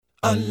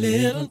A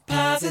little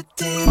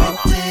positivity.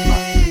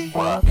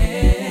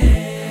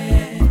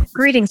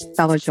 Greetings,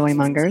 fellow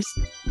joymongers.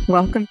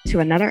 Welcome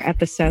to another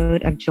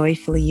episode of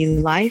Joyfully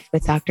You Life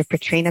with Dr.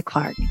 Katrina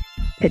Clark.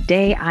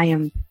 Today, I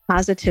am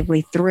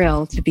positively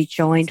thrilled to be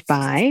joined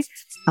by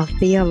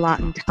Althea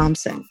Lawton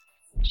Thompson.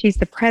 She's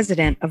the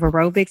president of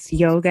Aerobics,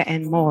 Yoga,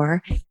 and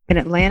More, an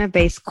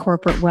Atlanta-based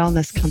corporate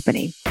wellness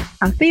company.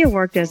 Althea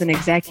worked as an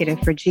executive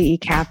for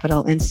GE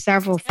Capital in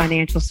several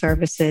financial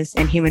services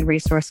and human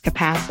resource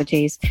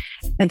capacities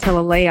until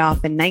a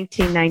layoff in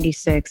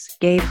 1996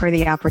 gave her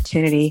the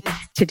opportunity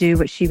to do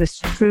what she was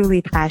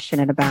truly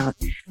passionate about,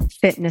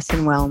 fitness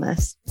and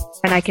wellness.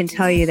 And I can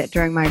tell you that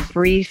during my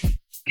brief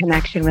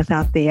connection with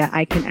Althea,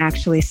 I can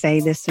actually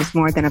say this is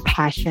more than a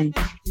passion.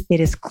 It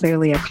is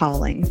clearly a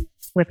calling.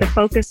 With a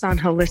focus on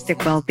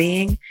holistic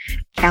well-being,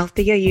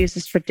 Althea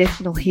uses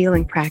traditional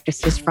healing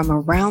practices from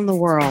around the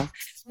world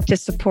to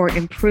support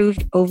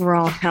improved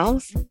overall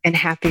health and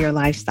happier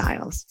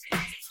lifestyles.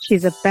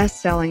 She's a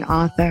best-selling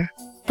author,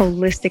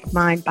 holistic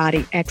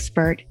mind-body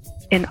expert,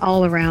 and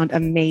all-around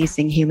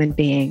amazing human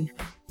being.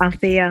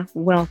 Althea,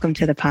 welcome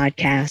to the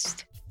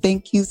podcast.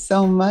 Thank you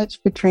so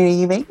much, Katrina.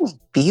 You make me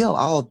feel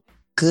all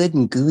good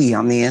and gooey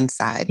on the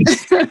inside.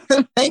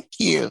 Thank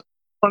you.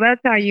 Well,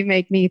 that's how you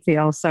make me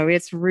feel. So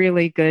it's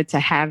really good to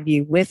have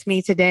you with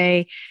me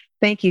today.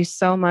 Thank you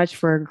so much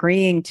for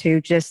agreeing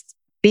to just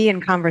be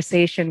in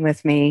conversation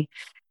with me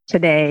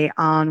today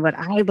on what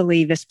I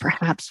believe is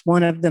perhaps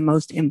one of the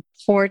most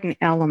important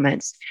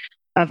elements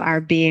of our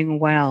being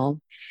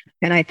well.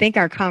 And I think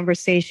our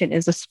conversation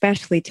is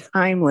especially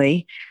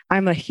timely.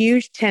 I'm a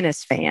huge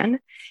tennis fan,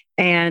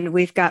 and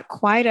we've got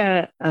quite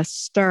a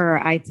stir,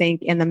 I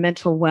think, in the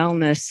mental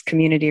wellness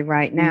community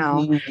right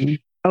now. Mm-hmm.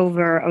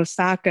 Over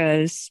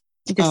Osaka's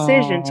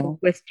decision to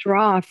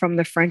withdraw from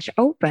the French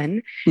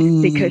Open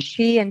because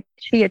she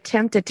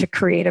attempted to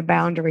create a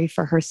boundary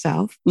for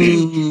herself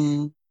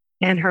and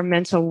her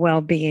mental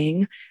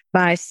well-being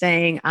by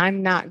saying,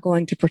 I'm not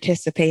going to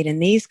participate in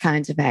these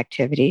kinds of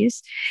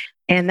activities.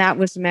 And that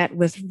was met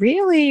with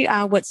really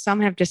what some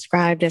have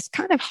described as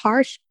kind of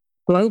harsh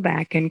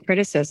blowback and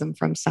criticism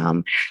from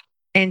some.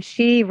 And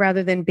she,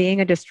 rather than being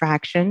a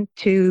distraction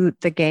to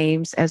the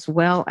games as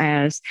well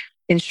as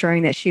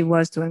ensuring that she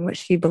was doing what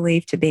she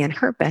believed to be in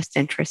her best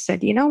interest,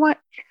 said, you know what,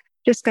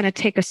 just going to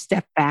take a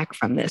step back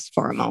from this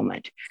for a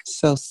moment.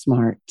 So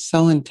smart,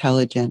 so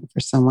intelligent for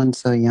someone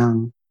so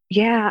young.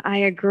 Yeah, I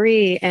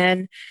agree.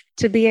 And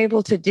to be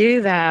able to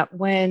do that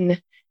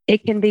when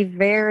it can be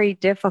very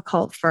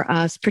difficult for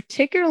us,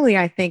 particularly,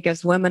 I think,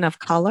 as women of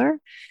color,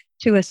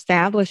 to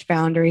establish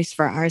boundaries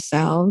for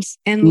ourselves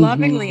and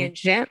lovingly and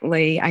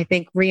gently, I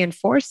think,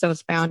 reinforce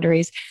those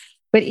boundaries.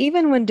 But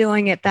even when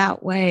doing it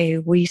that way,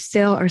 we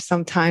still are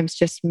sometimes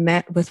just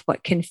met with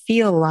what can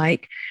feel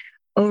like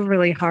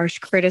overly harsh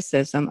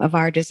criticism of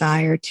our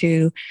desire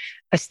to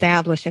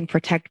establish and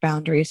protect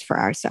boundaries for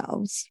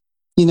ourselves.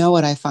 You know,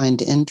 what I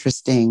find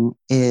interesting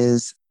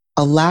is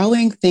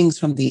allowing things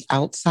from the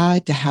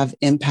outside to have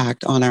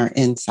impact on our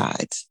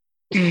insides.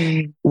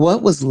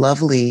 What was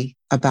lovely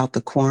about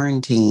the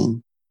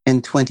quarantine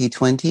in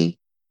 2020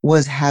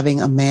 was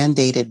having a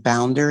mandated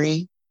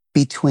boundary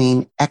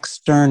between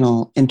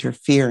external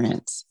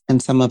interference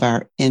and some of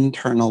our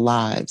internal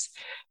lives.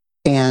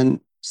 And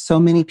so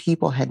many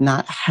people had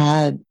not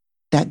had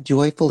that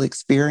joyful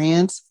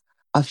experience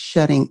of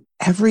shutting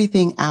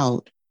everything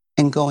out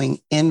and going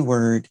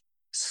inward,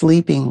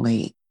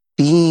 sleepingly,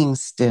 being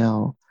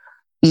still,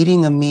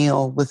 eating a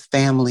meal with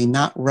family,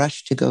 not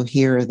rushed to go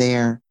here or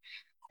there.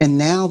 And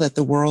now that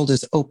the world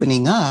is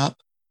opening up,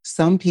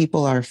 some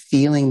people are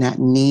feeling that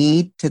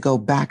need to go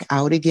back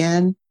out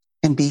again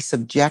and be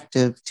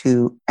subjective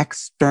to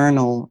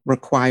external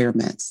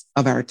requirements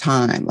of our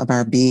time, of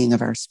our being,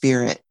 of our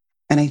spirit.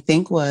 And I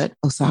think what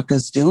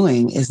Osaka's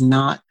doing is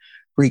not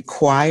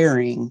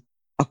requiring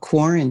a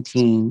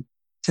quarantine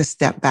to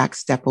step back,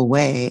 step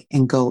away,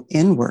 and go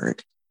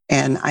inward.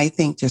 And I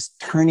think just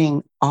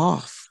turning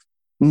off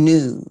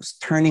news,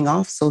 turning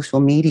off social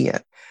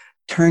media,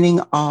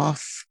 turning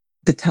off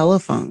the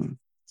telephone,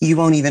 you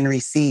won't even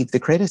receive the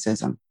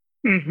criticism.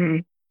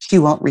 Mm-hmm. She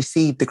won't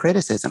receive the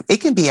criticism. It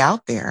can be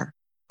out there,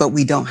 but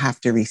we don't have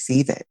to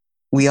receive it.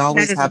 We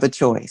always have a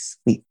choice.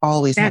 We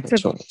always have a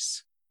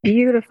choice.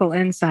 Beautiful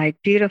insight,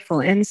 beautiful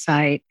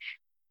insight.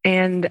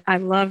 And I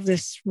love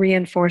this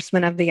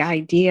reinforcement of the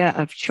idea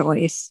of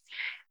choice.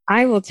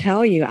 I will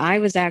tell you, I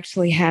was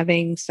actually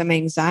having some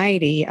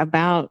anxiety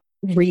about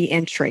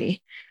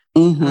re-entry.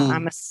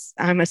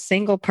 I'm a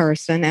single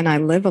person and I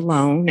live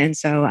alone. And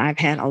so I've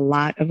had a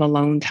lot of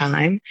alone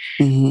time.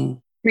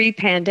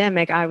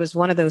 Pre-pandemic, I was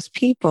one of those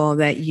people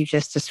that you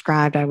just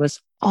described. I was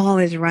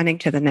always running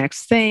to the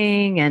next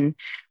thing and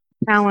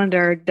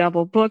calendar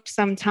double booked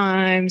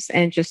sometimes,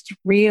 and just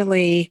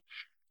really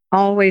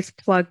always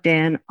plugged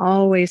in,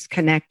 always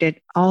connected,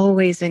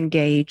 always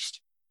engaged,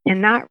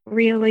 and not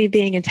really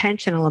being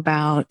intentional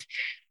about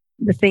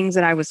the things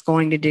that I was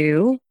going to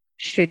do,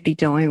 should be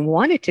doing,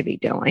 wanted to be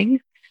doing,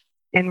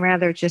 and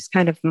rather just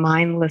kind of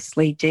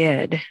mindlessly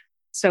did.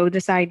 So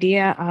this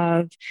idea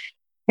of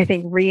I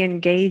think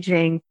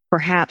re-engaging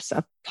perhaps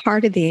a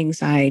part of the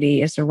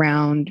anxiety is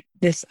around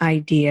this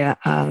idea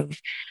of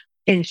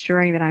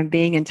ensuring that I'm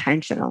being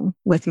intentional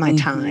with my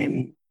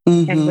time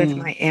and with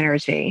my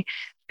energy,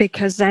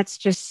 because that's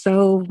just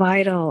so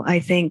vital, I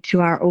think,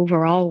 to our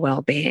overall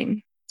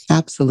well-being.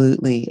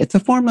 Absolutely. It's a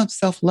form of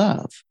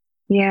self-love.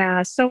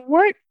 Yeah. So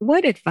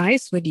what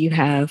advice would you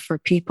have for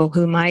people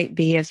who might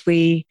be, as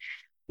we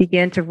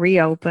begin to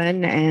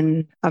reopen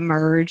and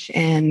emerge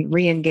and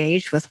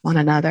re-engage with one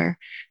another,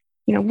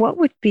 what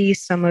would be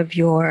some of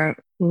your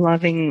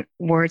loving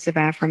words of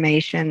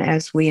affirmation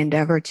as we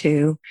endeavor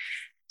to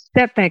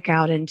step back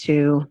out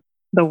into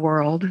the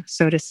world,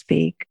 so to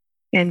speak,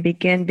 and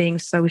begin being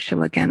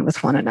social again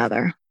with one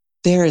another?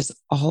 There is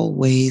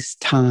always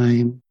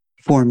time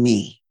for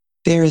me.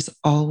 There is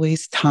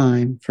always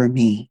time for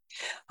me.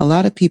 A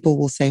lot of people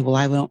will say,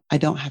 well, I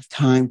don't have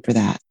time for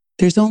that.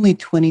 There's only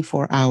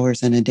 24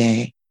 hours in a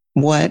day.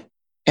 What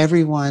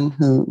everyone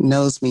who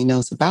knows me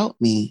knows about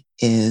me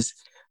is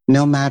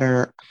no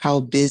matter how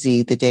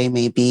busy the day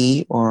may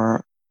be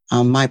or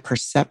my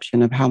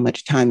perception of how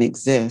much time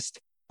exists,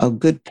 a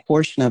good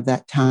portion of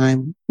that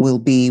time will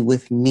be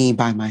with me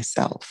by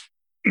myself.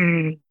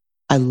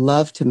 I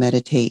love to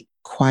meditate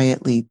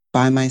quietly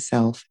by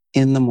myself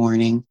in the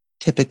morning,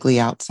 typically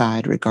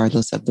outside,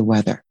 regardless of the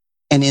weather.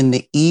 And in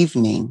the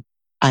evening,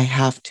 I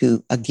have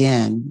to,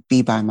 again,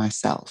 be by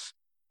myself,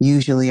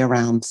 usually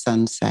around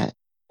sunset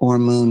or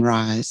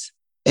moonrise.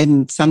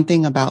 And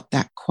something about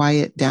that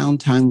quiet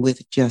downtime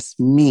with just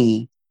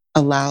me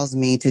allows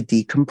me to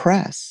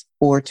decompress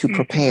or to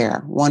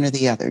prepare, one or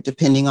the other,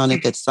 depending on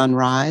if it's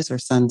sunrise or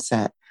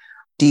sunset.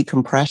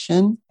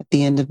 Decompression at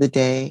the end of the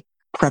day,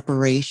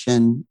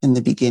 preparation in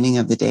the beginning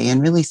of the day,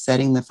 and really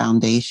setting the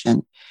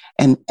foundation.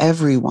 And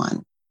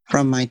everyone,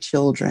 from my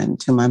children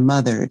to my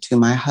mother, to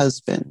my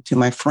husband, to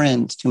my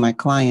friends, to my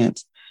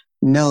clients,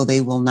 know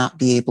they will not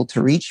be able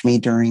to reach me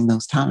during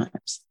those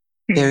times.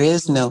 There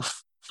is no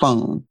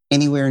phone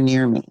anywhere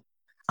near me.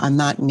 I'm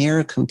not near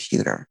a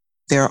computer.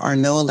 There are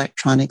no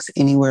electronics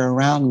anywhere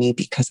around me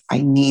because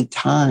I need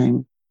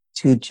time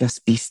to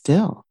just be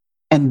still.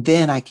 And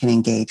then I can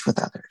engage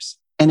with others.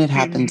 And it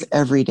happens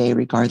every day,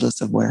 regardless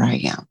of where I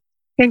am.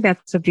 I think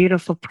that's a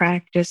beautiful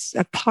practice.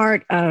 A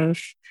part of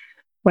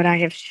what I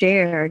have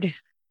shared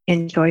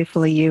in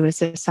Joyfully You is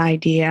this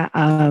idea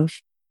of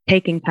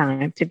taking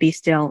time to be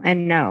still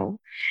and know,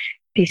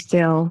 be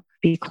still,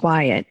 be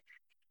quiet.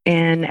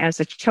 And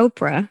as a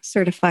Chopra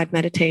certified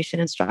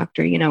meditation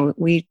instructor,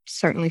 we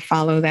certainly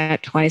follow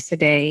that twice a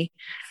day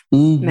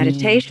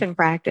meditation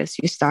practice.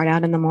 You start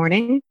out in the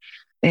morning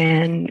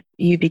and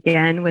you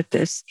begin with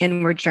this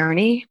inward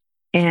journey,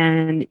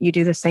 and you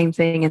do the same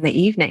thing in the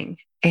evening.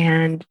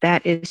 And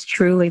that is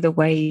truly the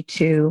way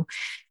to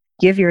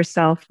give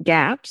yourself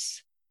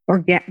gaps or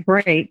get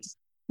breaks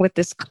with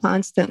this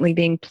constantly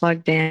being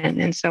plugged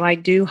in. And so I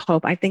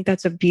think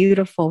that's a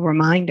beautiful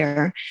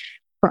reminder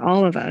for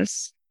all of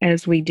us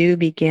as we do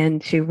begin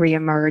to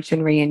reemerge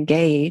and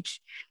reengage,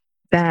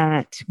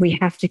 that we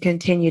have to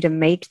continue to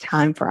make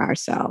time for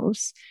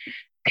ourselves,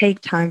 take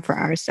time for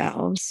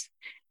ourselves,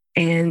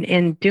 and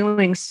in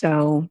doing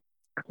so,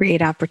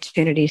 create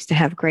opportunities to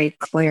have great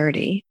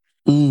clarity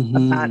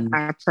about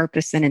our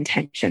purpose and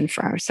intention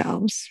for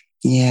ourselves.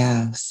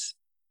 Yes.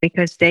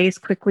 Because days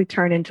quickly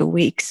turn into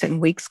weeks and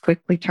weeks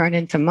quickly turn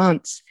into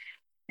months.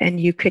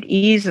 And you could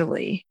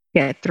easily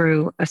get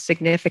through a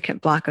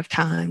significant block of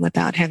time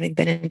without having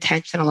been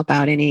intentional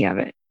about any of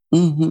it.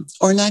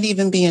 Or not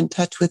even be in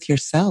touch with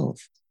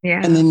yourself.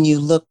 Yeah. And then you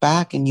look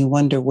back and you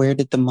wonder, where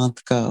did the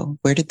month go?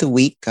 Where did the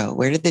week go?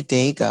 Where did the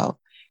day go?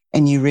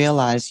 And you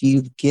realize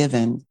you've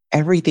given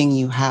everything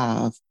you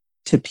have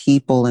to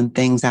people and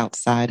things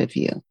outside of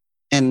you.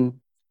 And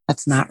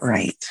that's not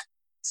right.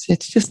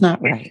 It's just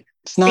not right.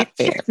 It's not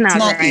fair. It's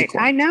not right.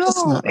 Equal. I know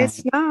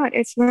it's not.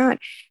 It's not.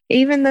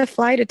 Even the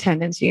flight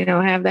attendants,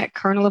 have that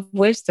kernel of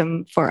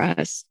wisdom for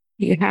us.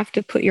 You have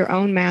to put your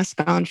own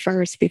mask on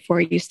first before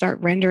you start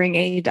rendering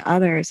aid to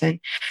others. And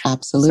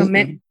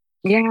absolutely.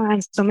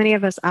 And so many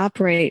of us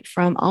operate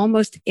from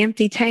almost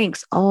empty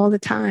tanks all the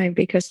time,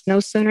 because no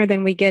sooner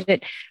than we get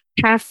it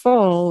half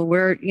full,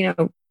 we're,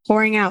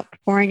 pouring out.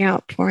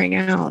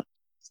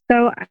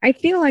 So I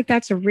feel like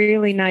that's a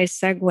really nice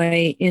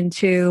segue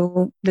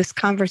into this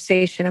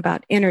conversation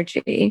about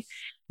energy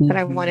that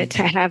I wanted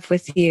to have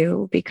with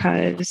you,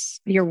 because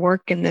your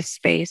work in this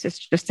space is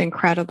just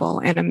incredible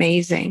and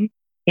amazing.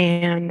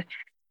 And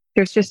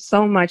there's just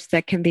so much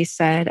that can be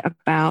said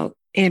about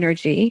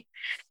energy.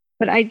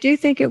 But I do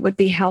think it would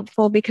be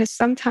helpful, because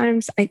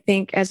sometimes I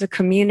think as a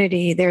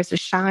community, there's a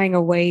shying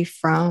away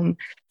from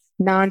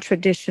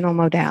non-traditional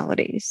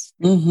modalities.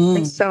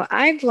 And so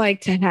I'd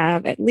like to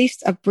have at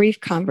least a brief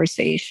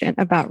conversation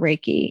about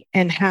Reiki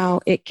and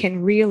how it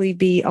can really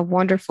be a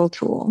wonderful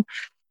tool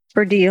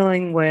for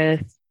dealing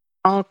with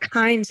all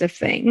kinds of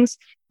things,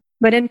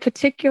 but in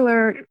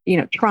particular,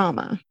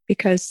 trauma,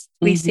 because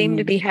we seem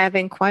to be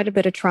having quite a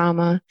bit of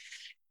trauma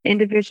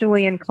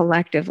individually and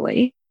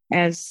collectively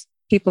as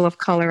people of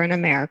color in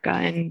America,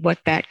 and what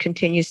that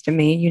continues to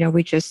mean.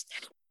 We just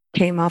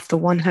came off the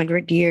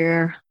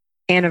 100-year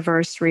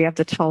anniversary of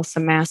the Tulsa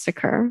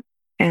Massacre.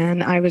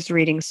 And I was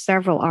reading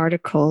several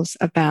articles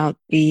about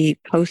the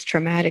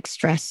post-traumatic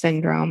stress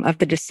syndrome of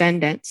the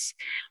descendants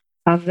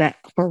of that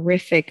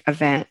horrific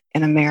event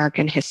in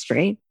American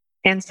history.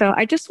 And so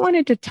I just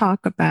wanted to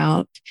talk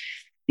about,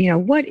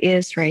 what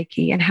is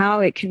Reiki and how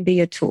it can be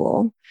a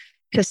tool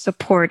to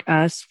support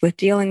us with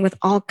dealing with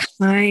all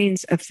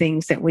kinds of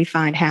things that we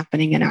find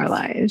happening in our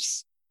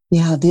lives.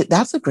 Yeah,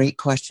 that's a great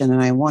question.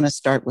 And I want to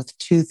start with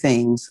two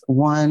things.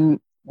 One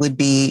would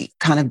be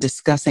kind of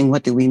discussing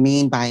what do we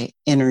mean by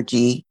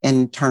energy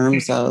in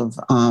terms of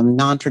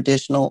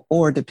non-traditional,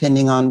 or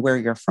depending on where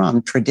you're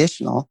from,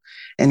 traditional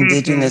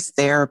indigenous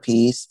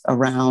therapies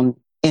around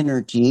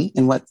energy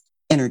and what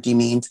energy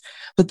means,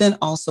 but then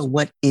also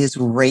what is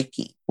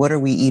Reiki? What are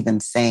we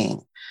even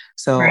saying?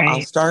 So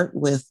I'll start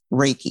with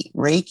Reiki.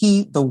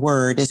 Reiki, the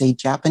word, is a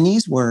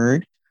Japanese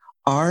word,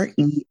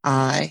 Reiki.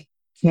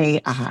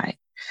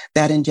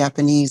 That in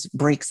Japanese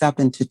breaks up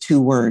into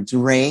two words,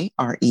 rei,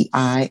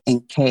 R-E-I,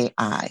 and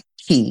K-I,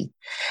 ki.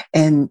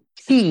 And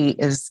ki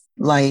is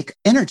like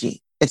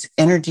energy. It's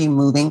energy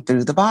moving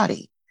through the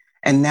body.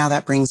 And now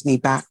that brings me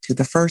back to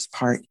the first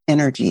part,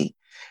 energy.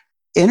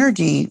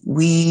 Energy,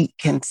 we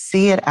can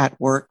see it at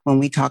work when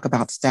we talk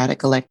about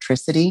static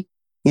electricity.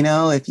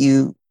 If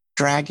you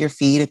drag your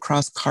feet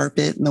across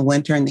carpet in the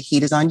winter and the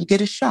heat is on, you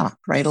get a shock,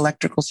 right?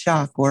 Electrical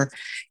shock. Or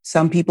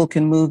some people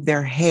can move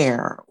their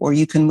hair, or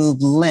you can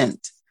move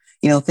lint.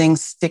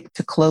 Things stick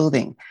to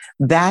clothing.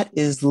 That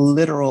is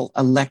literal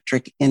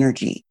electric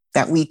energy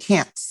that we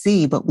can't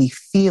see, but we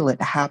feel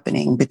it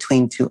happening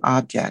between two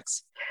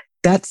objects.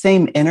 That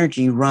same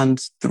energy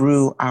runs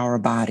through our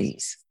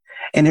bodies,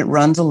 and it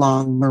runs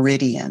along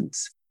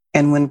meridians.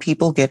 And when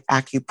people get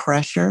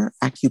acupressure,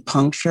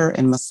 acupuncture,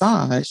 and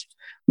massage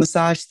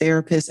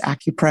therapists,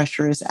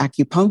 acupressurists,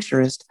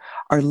 acupuncturists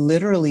are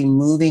literally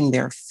moving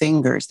their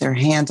fingers, their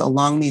hands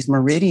along these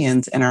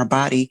meridians in our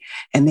body,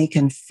 and they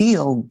can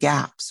feel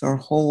gaps or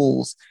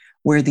holes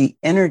where the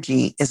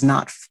energy is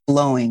not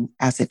flowing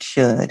as it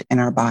should in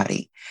our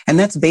body. And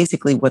that's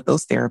basically what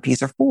those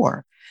therapies are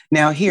for.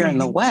 Now, here in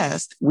the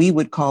West, we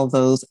would call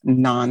those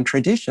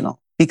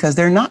non-traditional because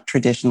they're not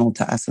traditional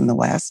to us in the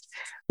West.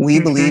 We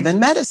believe in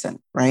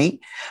medicine, right?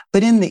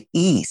 But in the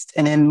East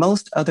and in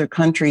most other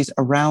countries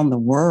around the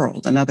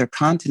world and other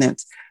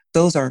continents,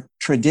 those are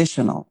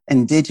traditional,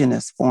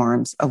 indigenous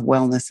forms of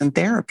wellness and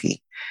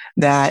therapy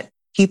that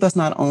keep us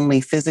not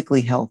only physically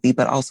healthy,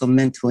 but also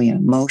mentally and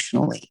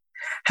emotionally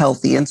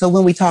healthy. And so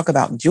when we talk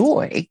about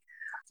joy,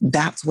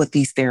 that's what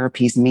these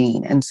therapies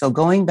mean. And so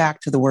going back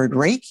to the word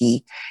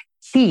Reiki,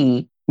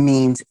 Qi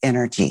means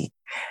energy.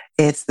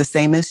 It's the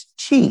same as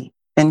Qi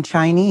in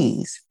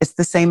Chinese. It's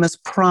the same as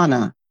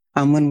prana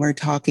when we're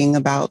talking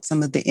about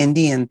some of the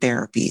Indian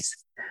therapies.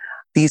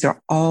 These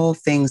are all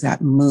things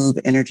that move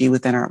energy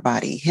within our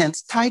body,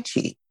 hence Tai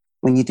Chi.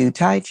 When you do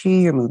Tai Chi,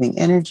 you're moving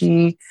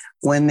energy.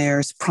 When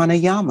there's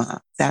pranayama,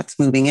 that's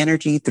moving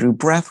energy through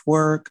breath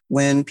work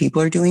when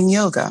people are doing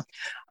yoga.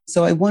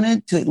 So I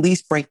wanted to at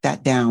least break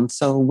that down.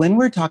 So when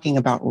we're talking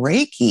about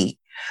Reiki,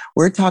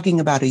 we're talking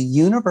about a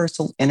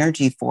universal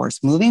energy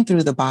force moving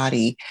through the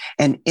body.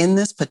 And in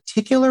this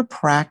particular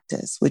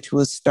practice, which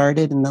was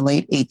started in the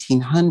late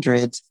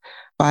 1800s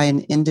by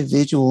an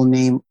individual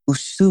named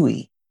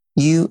Usui,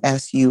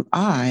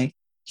 U-S-U-I,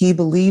 he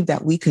believed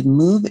that we could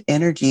move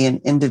energy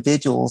in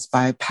individuals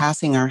by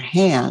passing our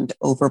hand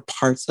over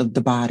parts of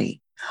the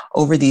body,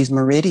 over these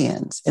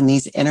meridians and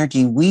these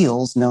energy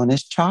wheels known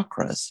as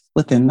chakras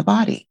within the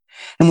body.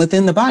 And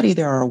within the body,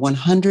 there are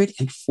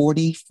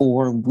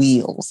 144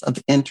 wheels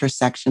of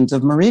intersections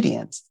of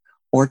meridians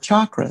or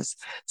chakras,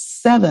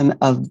 7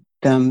 of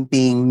them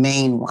being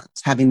main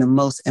ones, having the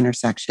most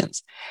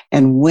intersections.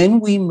 And when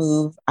we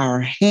move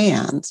our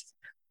hands,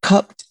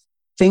 cupped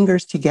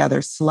fingers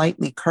together,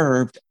 slightly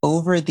curved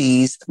over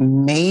these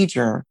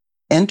major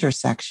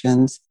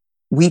intersections,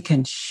 we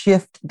can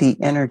shift the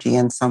energy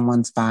in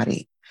someone's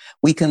body.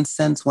 We can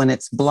sense when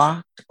it's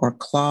blocked or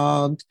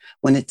clogged,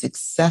 when it's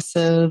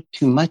excessive,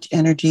 too much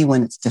energy,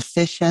 when it's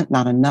deficient,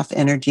 not enough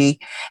energy.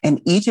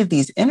 And each of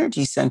these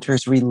energy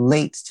centers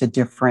relates to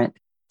different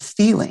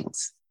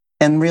feelings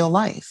in real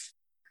life,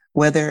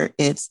 whether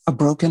it's a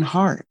broken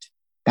heart,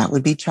 that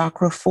would be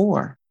chakra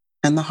 4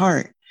 and the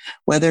heart.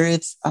 Whether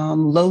it's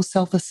low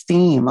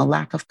self-esteem, a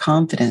lack of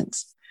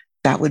confidence,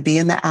 that would be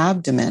in the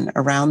abdomen,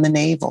 around the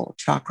navel,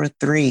 chakra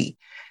 3.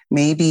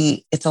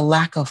 Maybe it's a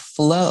lack of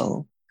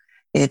flow.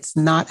 It's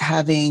not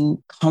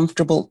having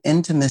comfortable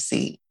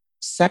intimacy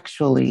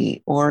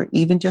sexually or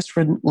even just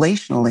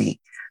relationally.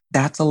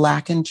 That's a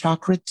lack in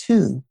chakra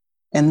 2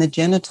 and the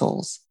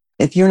genitals.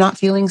 If you're not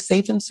feeling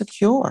safe and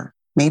secure,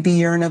 maybe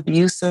you're in an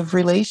abusive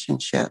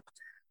relationship.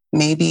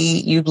 Maybe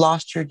you've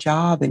lost your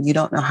job and you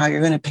don't know how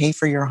you're going to pay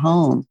for your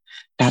home.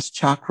 That's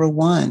chakra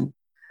 1.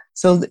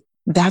 So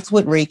that's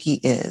what Reiki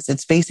is.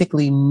 It's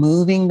basically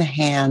moving the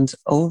hands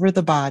over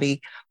the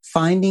body,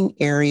 finding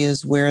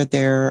areas where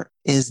there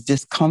is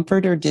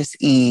discomfort or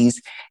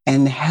dis-ease,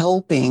 and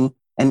helping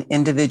an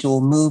individual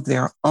move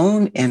their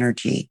own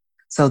energy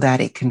so that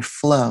it can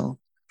flow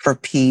for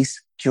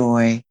peace,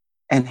 joy,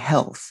 and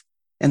health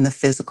in the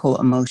physical,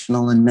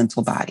 emotional, and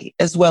mental body,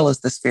 as well as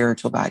the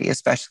spiritual body,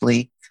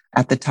 especially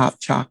at the top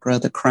chakra,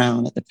 the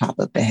crown at the top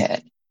of the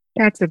head.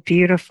 That's a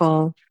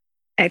beautiful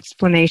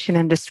explanation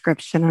and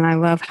description. And I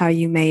love how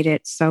you made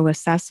it so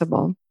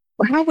accessible.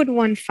 Well, how would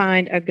one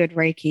find a good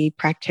Reiki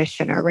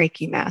practitioner,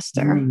 Reiki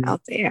master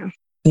out there?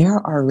 There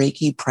are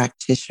Reiki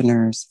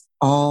practitioners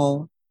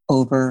all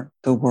over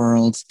the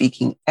world,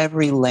 speaking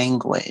every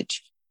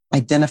language,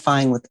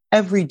 identifying with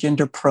every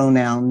gender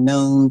pronoun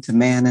known to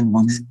man and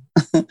woman.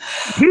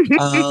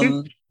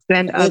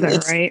 And other,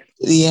 right?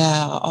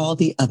 Yeah, all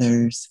the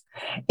others.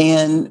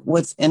 And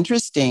what's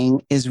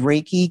interesting is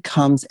Reiki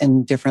comes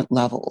in different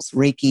levels.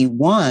 Reiki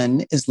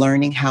 1 is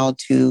learning how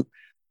to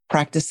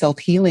practice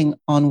self-healing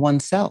on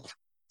oneself.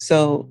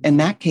 So in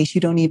that case, you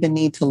don't even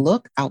need to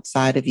look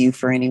outside of you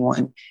for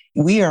anyone.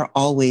 We are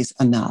always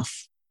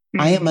enough.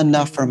 I am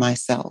enough for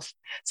myself.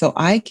 So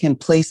I can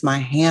place my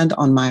hand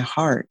on my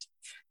heart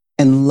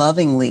and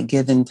lovingly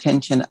give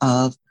intention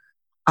of,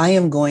 I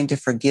am going to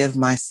forgive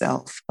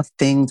myself of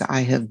things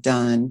I have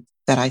done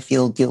that I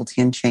feel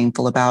guilty and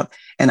shameful about.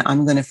 And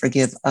I'm going to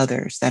forgive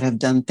others that have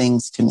done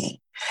things to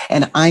me.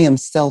 And I am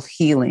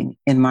self-healing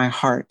in my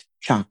heart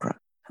chakra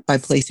by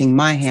placing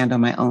my hand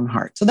on my own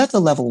heart. So that's a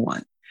level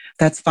 1.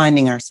 That's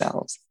finding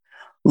ourselves.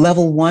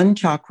 Level 1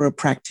 chakra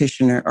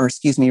practitioner,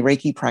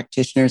 Reiki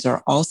practitioners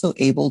are also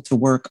able to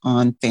work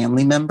on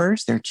family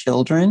members, their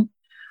children,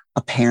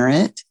 a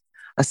parent,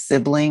 a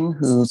sibling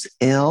who's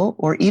ill,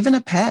 or even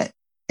a pet.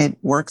 It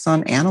works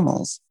on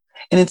animals,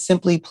 and it's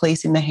simply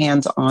placing the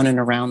hands on and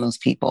around those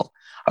people.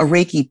 A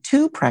Reiki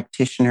 2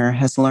 practitioner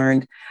has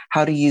learned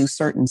how to use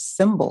certain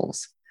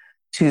symbols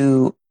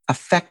to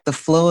affect the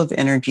flow of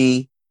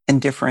energy in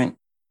different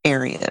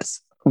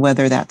areas,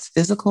 whether that's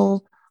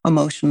physical,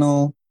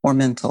 emotional, or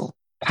mental,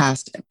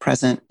 past,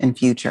 present, and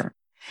future.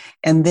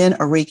 And then a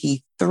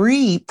Reiki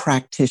 3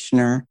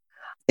 practitioner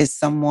is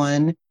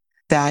someone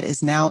that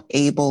is now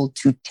able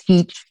to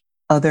teach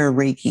other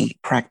Reiki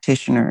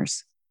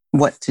practitioners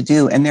what to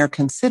do. And they're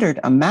considered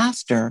a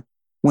master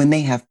when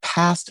they have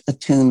past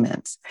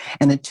attunements.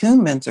 And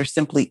attunements are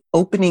simply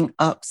opening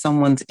up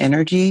someone's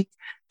energy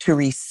to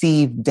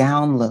receive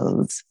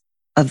downloads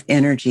of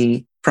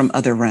energy from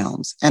other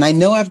realms. And I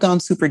know I've gone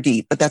super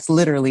deep, but that's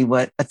literally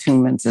what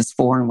attunements is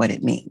for and what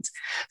it means.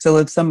 So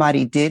if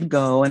somebody did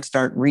go and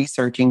start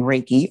researching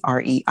Reiki,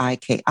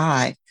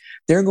 Reiki,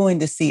 they're going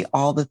to see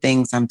all the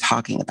things I'm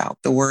talking about.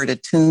 The word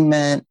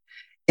attunement,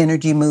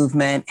 energy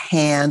movement,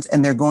 hands,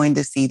 and they're going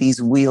to see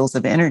these wheels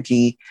of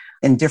energy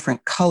in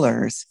different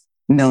colors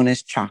known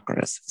as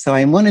chakras. So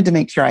I wanted to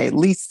make sure I at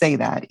least say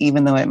that,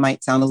 even though it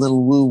might sound a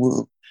little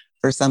woo-woo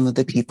for some of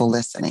the people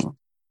listening.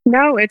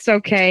 No, it's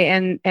okay.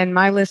 And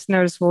my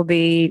listeners will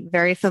be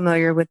very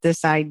familiar with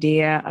this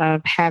idea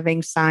of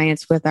having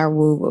science with our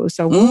woo-woo.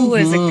 So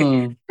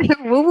woo-woo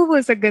woo-woo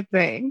is a good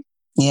thing.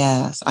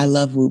 Yes, I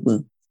love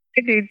woo-woo.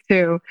 I do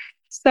too.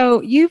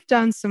 So you've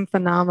done some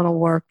phenomenal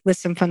work with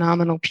some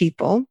phenomenal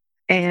people.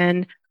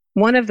 And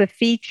one of your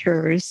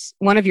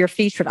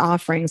featured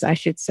offerings, I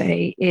should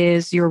say,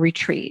 is your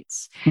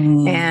retreats.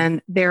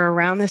 And they're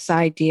around this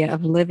idea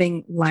of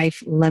living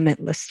life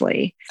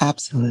limitlessly.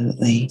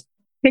 Absolutely.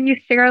 Can you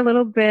share a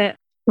little bit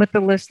with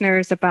the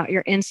listeners about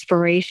your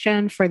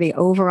inspiration for the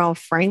overall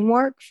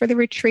framework for the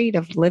retreat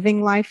of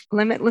living life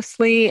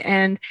limitlessly?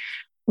 And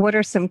what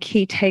are some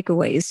key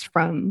takeaways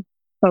from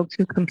folks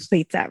who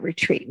complete that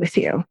retreat with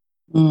you?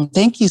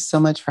 Thank you so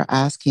much for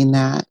asking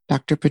that,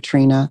 Dr.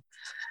 Petrina.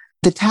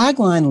 The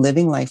tagline,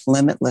 Living Life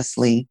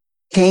Limitlessly,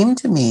 came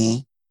to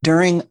me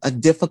during a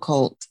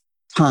difficult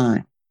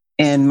time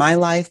in my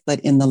life, but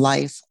in the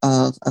life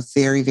of a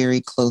very,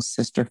 very close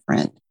sister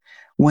friend.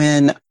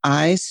 When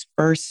I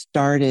first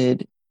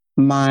started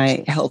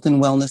my health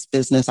and wellness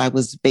business, I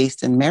was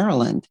based in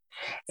Maryland,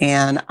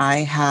 and I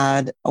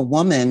had a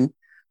woman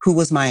who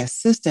was my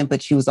assistant,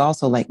 but she was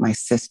also like my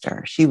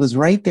sister. She was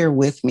right there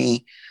with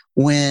me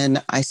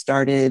when I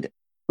started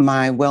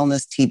my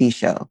wellness TV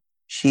show.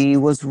 She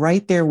was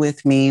right there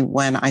with me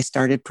when I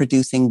started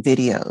producing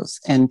videos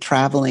and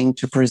traveling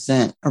to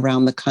present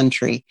around the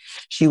country.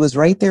 She was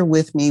right there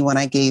with me when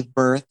I gave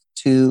birth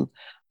to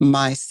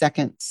my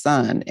second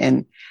son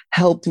and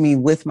helped me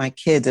with my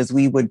kids as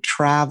we would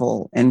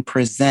travel and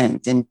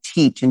present and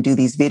teach and do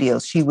these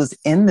videos. She was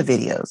in the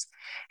videos.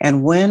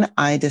 And when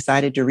I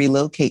decided to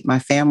relocate my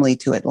family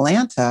to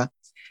Atlanta,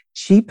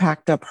 she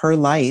packed up her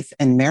life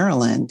in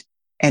Maryland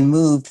and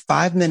moved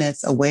 5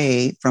 minutes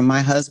away from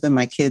my husband,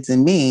 my kids,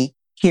 and me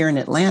here in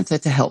Atlanta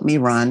to help me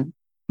run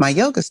my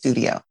yoga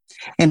studio.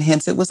 And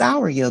hence it was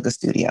our yoga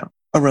studio,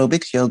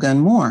 aerobics, yoga,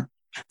 and more.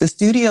 The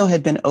studio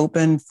had been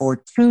open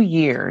for 2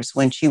 years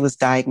when she was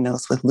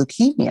diagnosed with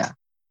leukemia.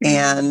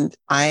 And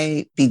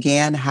I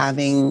began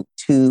having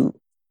to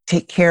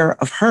take care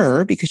of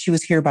her because she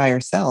was here by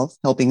herself,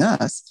 helping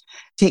us,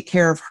 take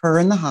care of her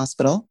in the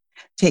hospital,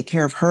 take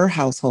care of her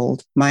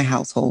household, my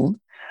household,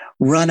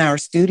 run our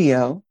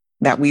studio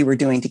that we were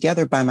doing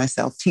together by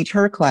myself, teach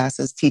her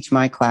classes, teach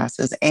my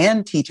classes,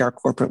 and teach our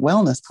corporate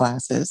wellness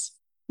classes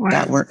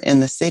that were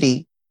in the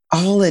city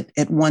all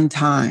at one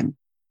time.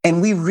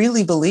 And we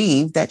really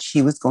believed that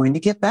she was going to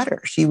get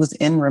better. She was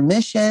in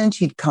remission.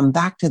 She'd come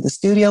back to the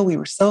studio. We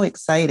were so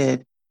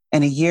excited.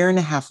 And a year and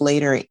a half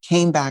later, it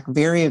came back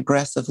very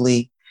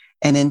aggressively.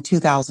 And in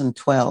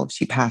 2012,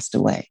 she passed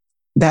away.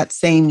 That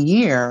same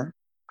year,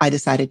 I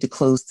decided to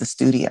close the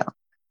studio.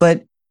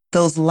 But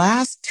those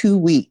last 2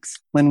 weeks,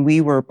 when we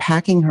were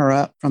packing her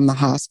up from the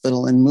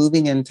hospital and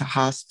moving into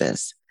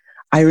hospice,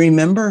 I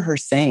remember her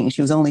saying,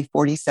 she was only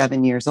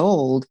 47 years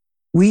old,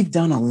 we've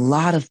done a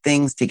lot of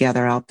things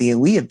together, Althea.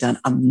 We have done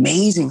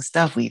amazing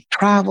stuff. We've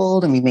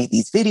traveled and we made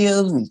these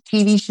videos and these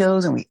TV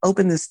shows and we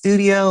opened the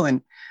studio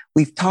and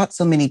we've taught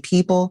so many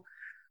people.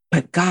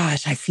 But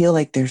gosh, I feel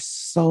like there's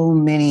so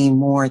many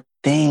more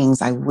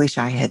things I wish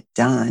I had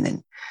done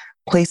and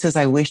places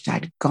I wished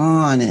I'd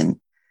gone. And,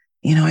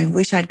 I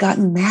wish I'd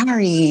gotten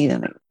married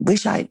and I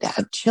wish I'd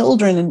had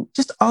children and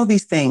just all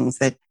these things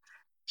that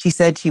she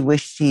said she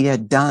wished she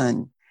had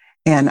done.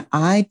 And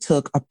I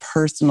took a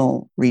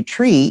personal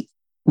retreat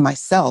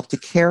myself to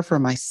care for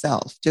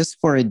myself just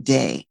for a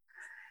day.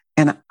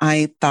 And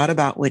I thought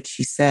about what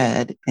she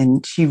said,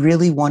 and she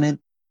really wanted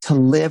to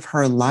live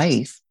her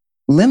life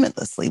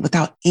limitlessly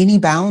without any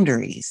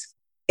boundaries.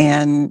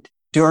 And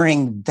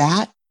during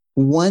that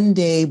 1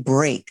 day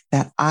break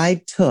that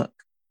I took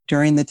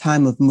during the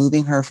time of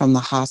moving her from the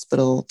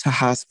hospital to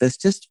hospice,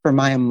 just for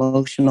my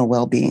emotional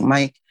well-being,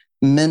 my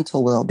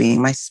mental well-being,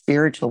 my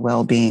spiritual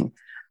well-being,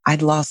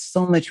 I'd lost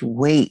so much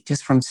weight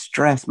just from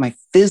stress, my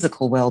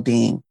physical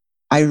well-being.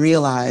 I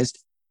realized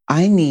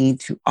I need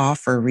to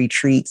offer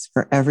retreats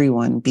for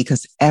everyone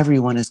because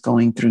everyone is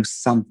going through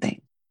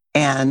something.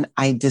 And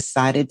I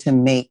decided to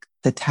make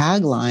the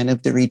tagline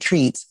of the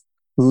retreats,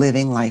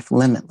 living life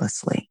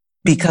limitlessly,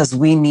 because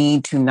we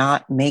need to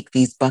not make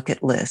these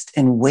bucket lists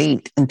and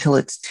wait until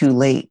it's too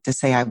late to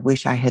say, I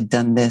wish I had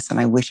done this and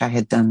I wish I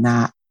had done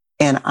that.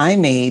 And I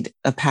made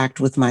a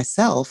pact with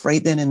myself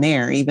right then and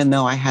there, even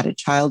though I had a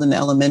child in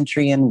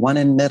elementary and one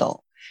in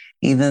middle,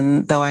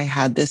 even though I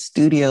had this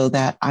studio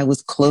that I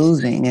was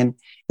closing, and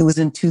it was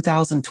in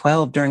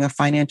 2012 during a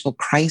financial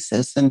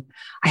crisis, and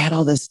I had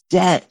all this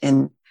debt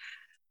and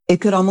it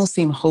could almost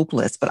seem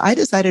hopeless, but I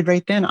decided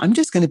right then, I'm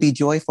just going to be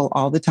joyful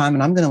all the time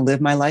and I'm going to live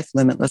my life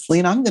limitlessly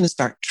and I'm going to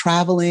start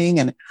traveling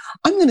and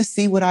I'm going to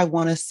see what I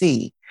want to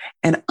see.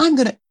 And I'm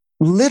going to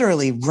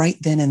literally right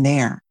then and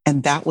there.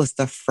 And that was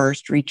the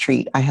first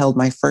retreat. I held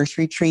my first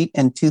retreat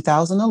in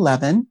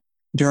 2011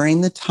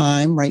 during the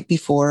time right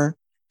before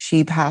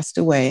she passed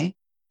away.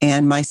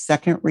 And my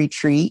second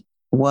retreat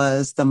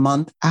was the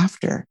month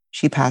after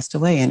she passed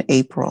away in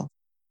April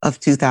of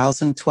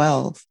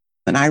 2012.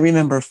 And I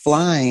remember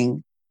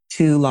flying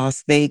to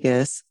Las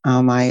Vegas.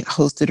 I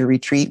hosted a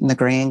retreat in the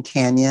Grand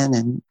Canyon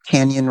and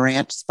Canyon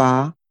Ranch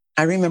Spa.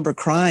 I remember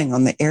crying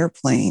on the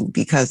airplane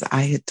because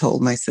I had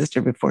told my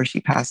sister before she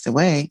passed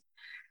away,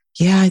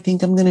 yeah, I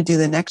think I'm going to do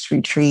the next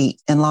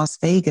retreat in Las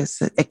Vegas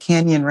at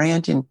Canyon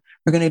Ranch, and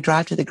we're going to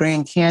drive to the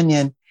Grand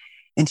Canyon.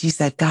 And she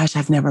said, gosh,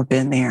 I've never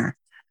been there.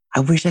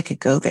 I wish I could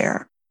go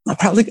there. I'll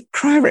probably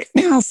cry right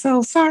now.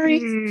 So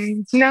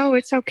sorry. No,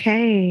 it's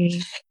okay.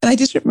 And I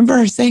just remember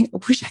her saying, I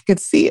wish I could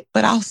see it,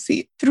 but I'll see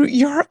it through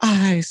your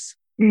eyes.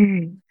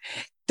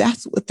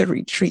 That's what the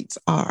retreats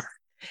are.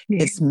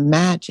 It's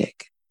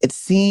magic. It's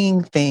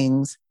seeing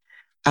things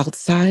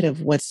outside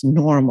of what's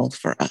normal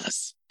for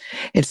us.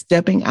 It's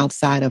stepping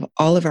outside of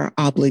all of our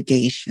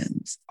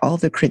obligations, all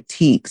the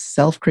critiques,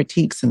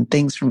 self-critiques and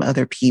things from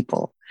other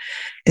people.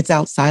 It's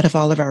outside of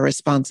all of our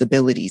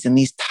responsibilities and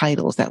these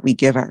titles that we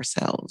give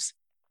ourselves.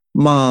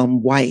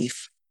 Mom,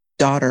 wife,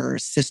 daughter,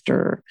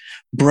 sister,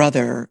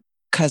 brother,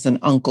 cousin,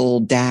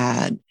 uncle,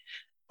 dad,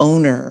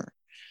 owner,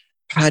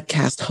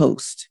 podcast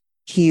host,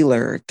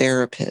 healer,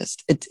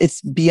 therapist.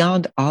 It's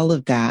beyond all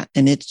of that.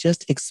 And it's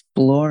just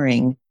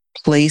exploring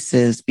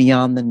places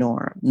beyond the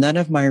norm. None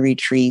of my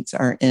retreats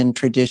are in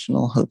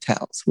traditional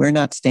hotels. We're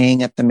not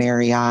staying at the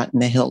Marriott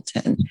and the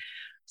Hilton.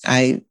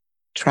 I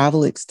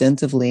travel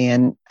extensively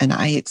and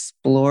I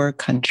explore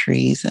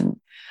countries and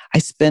I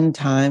spend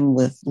time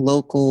with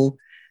local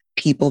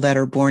people that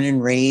are born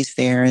and raised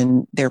there,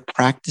 and they're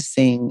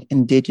practicing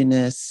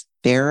indigenous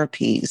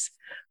therapies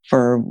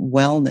for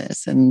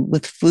wellness and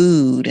with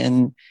food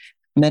and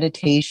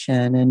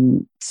meditation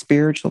and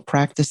spiritual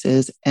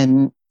practices.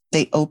 And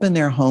they open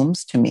their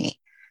homes to me.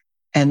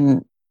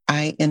 And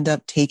I end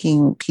up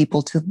taking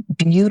people to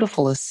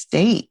beautiful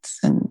estates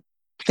and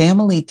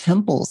family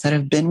temples that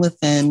have been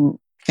within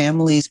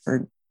families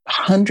for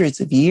hundreds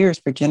of years,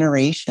 for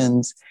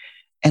generations.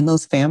 And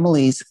those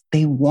families,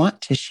 they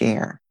want to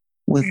share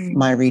with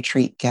my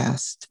retreat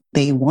guests.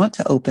 They want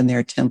to open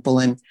their temple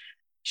and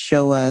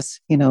show us,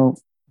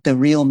 the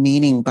real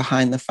meaning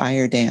behind the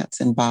fire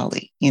dance in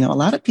Bali. A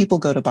lot of people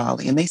go to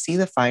Bali and they see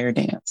the fire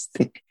dance,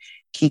 the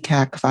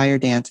Kikak fire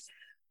dance,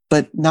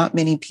 but not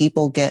many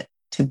people get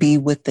to be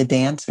with the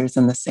dancers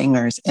and the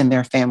singers in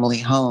their family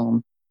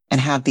home and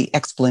have the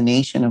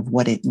explanation of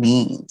what it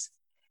means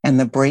and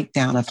the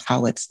breakdown of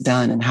how it's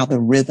done and how the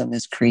rhythm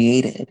is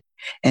created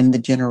and the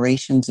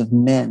generations of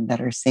men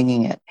that are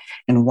singing it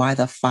and why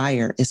the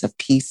fire is a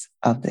piece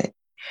of it.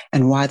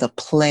 and why the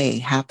play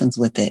happens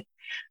with it.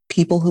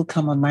 People who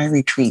come on my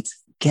retreats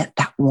get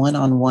that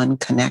one-on-one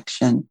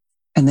connection.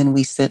 And then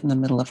we sit in the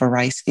middle of a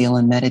rice field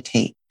and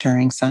meditate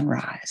during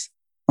sunrise.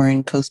 Or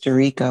in Costa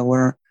Rica,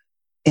 we're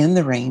in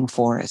the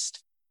rainforest,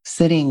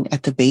 sitting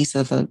at the base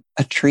of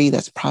a tree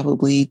that's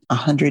probably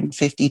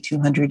 150,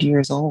 200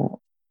 years old,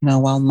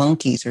 while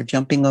monkeys are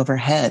jumping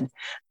overhead.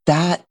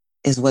 That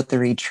is what the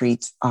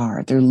retreats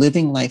are. They're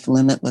living life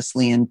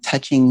limitlessly and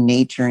touching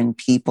nature and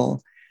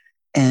people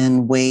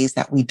in ways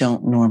that we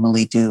don't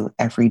normally do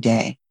every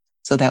day,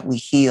 so that we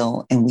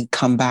heal and we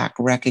come back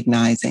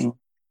recognizing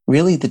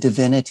really the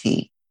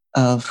divinity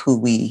of who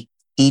we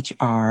each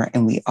are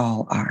and we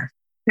all are.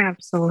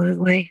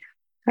 Absolutely.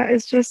 That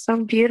is just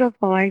so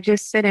beautiful. I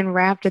just sit in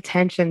rapt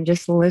attention,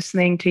 just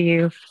listening to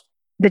you.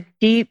 The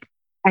deep,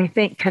 I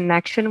think,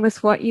 connection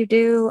with what you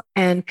do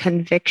and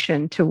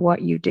conviction to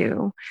what you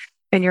do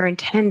and your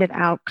intended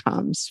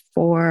outcomes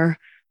for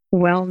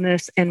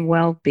wellness and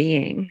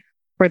well-being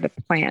for the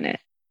planet.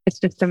 It's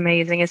just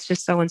amazing. It's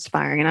just so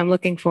inspiring. And I'm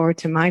looking forward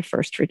to my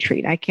first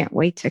retreat. I can't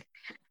wait to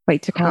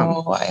come.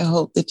 Oh, I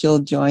hope that you'll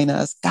join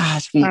us.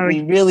 Gosh, we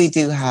really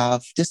do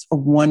have just a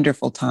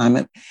wonderful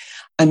time.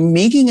 I'm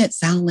making it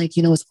sound like,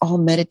 it's all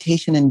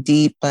meditation and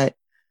deep, but,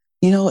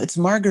 it's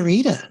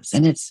margaritas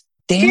and it's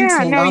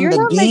dancing on you're the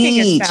not beach. Making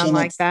it sound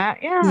like that.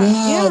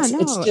 It's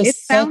just it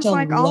sounds such a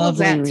like all of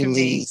that lovely to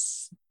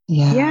release.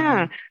 Me.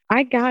 Yeah.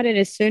 I got it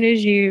as soon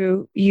as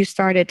you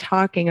started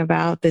talking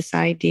about this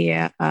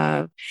idea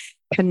of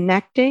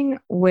connecting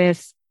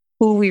with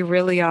who we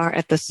really are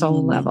at the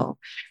soul level.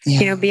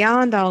 Yeah.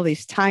 Beyond all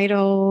these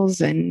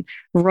titles and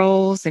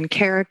roles and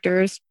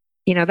characters,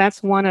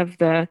 that's one of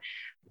the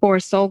 4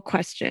 soul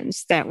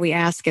questions that we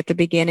ask at the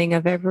beginning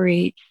of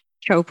every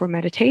Chopra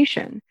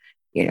meditation.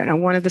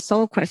 One of the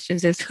soul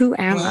questions is, who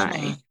am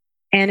I?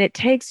 And it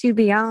takes you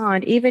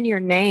beyond even your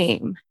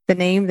name, the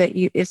name that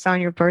is on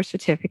your birth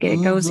certificate.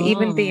 It goes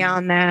even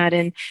beyond that.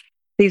 And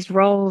these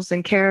roles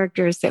and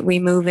characters that we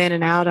move in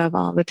and out of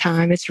all the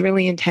time, it's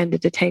really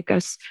intended to take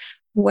us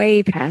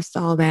way past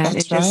all that.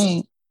 That's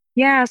and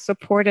just,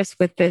 support us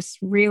with this,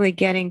 really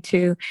getting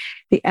to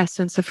the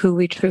essence of who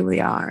we truly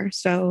are.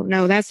 So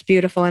no, that's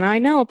beautiful. And I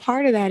know a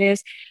part of that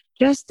is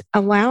just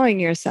allowing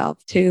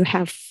yourself to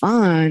have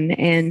fun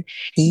and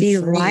be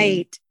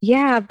light.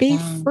 Be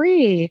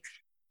free.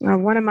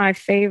 One of my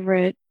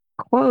favorite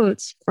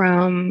quotes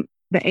from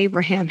the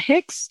Abraham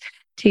Hicks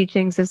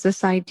teachings is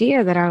this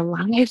idea that our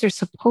lives are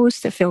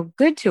supposed to feel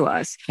good to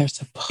us. They're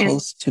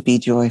supposed to be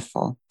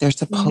joyful. They're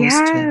supposed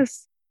to.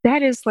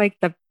 That is like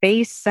the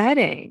base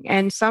setting.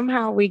 And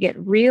somehow we get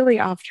really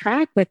off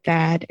track with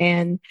that.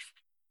 And,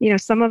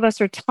 some of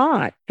us are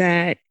taught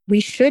that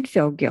we should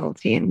feel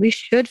guilty and we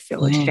should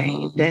feel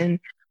ashamed and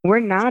we're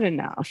not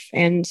enough.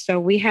 And so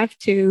we have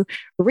to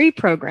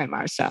reprogram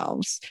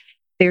ourselves.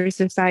 There's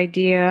this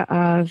idea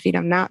of,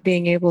 not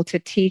being able to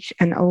teach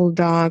an old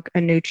dog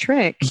a new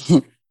trick.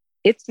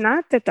 It's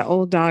not that the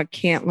old dog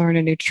can't learn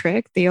a new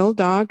trick. The old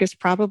dog is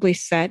probably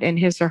set in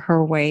his or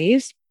her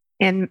ways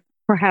and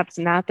perhaps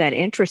not that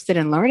interested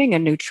in learning a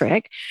new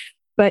trick,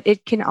 but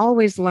it can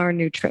always learn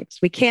new tricks.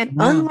 We can't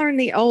unlearn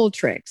the old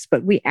tricks,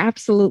 but we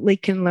absolutely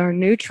can learn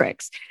new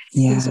tricks.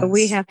 Yes. And so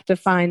we have to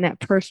find that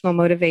personal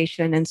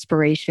motivation and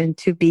inspiration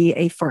to be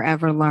a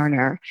forever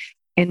learner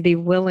and be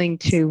willing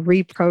to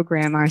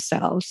reprogram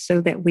ourselves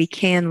so that we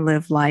can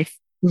live life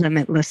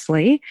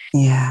limitlessly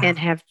and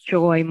have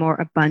joy more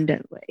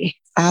abundantly.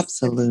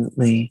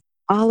 Absolutely.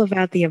 All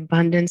about the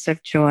abundance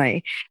of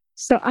joy.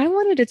 So I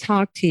wanted to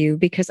talk to you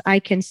because I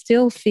can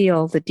still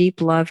feel the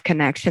deep love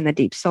connection, the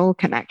deep soul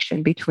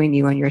connection between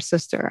you and your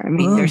sister. I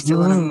mean, there's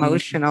still an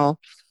emotional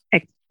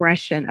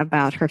expression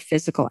about her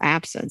physical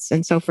absence.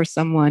 And so for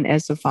someone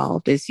as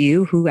evolved as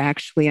you, who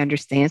actually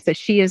understands that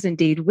she is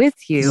indeed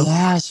with you.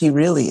 Yeah, she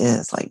really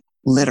is, like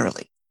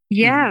literally.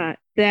 Yeah,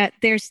 that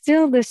there's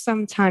still this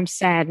sometimes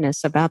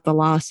sadness about the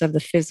loss of the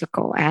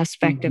physical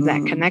aspect of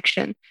that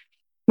connection,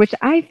 which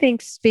I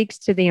think speaks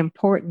to the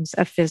importance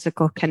of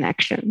physical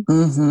connection.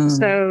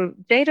 So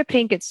Jada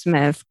Pinkett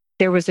Smith,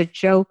 there was a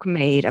joke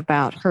made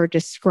about her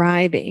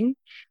describing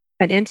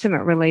an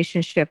intimate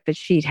relationship that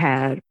she'd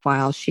had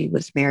while she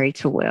was married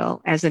to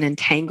Will as an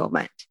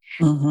entanglement.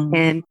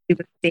 And she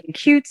was being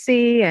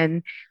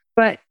cutesy.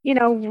 But,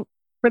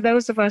 for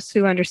those of us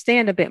who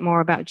understand a bit more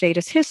about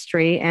Jada's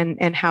history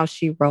and how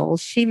she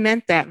rolls, she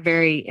meant that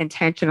very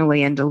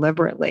intentionally and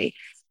deliberately.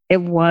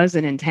 It was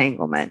an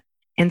entanglement.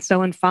 And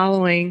so in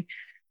following,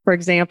 for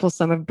example,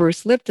 some of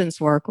Bruce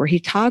Lipton's work where he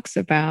talks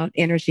about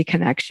energy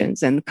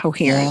connections and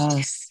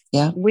coherence,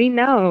 we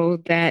know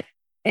that,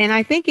 and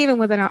I think even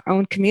within our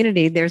own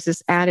community, there's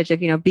this adage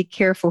of, be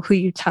careful who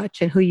you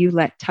touch and who you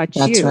let touch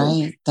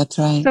you. That's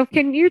right. So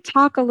can you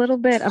talk a little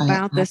bit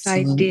about this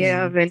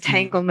idea of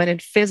entanglement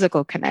and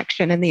physical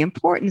connection and the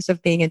importance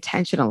of being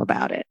intentional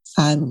about it?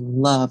 I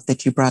love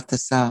that you brought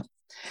this up.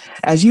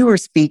 As you were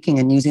speaking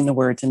and using the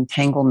words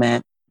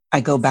entanglement,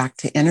 I go back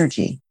to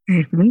energy.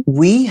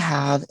 We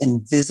have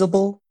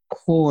invisible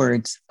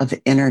cords of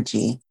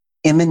energy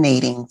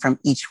emanating from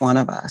each one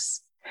of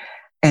us.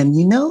 And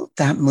you know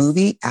that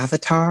movie,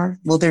 Avatar?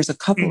 Well, there's a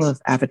couple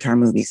of Avatar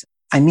movies.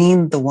 I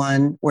mean, the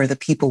one where the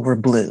people were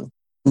blue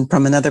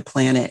from another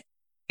planet.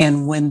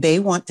 And when they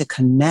want to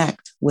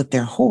connect with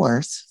their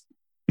horse,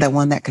 the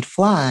one that could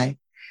fly,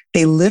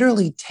 they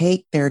literally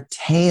take their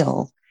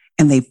tail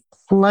and they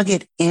plug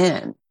it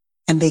in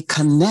and they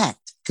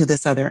connect to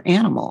this other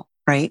animal,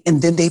 right?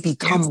 And then they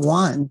become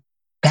one.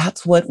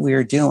 That's what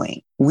we're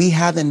doing. We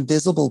have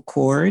invisible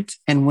cords.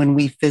 And when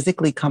we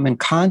physically come in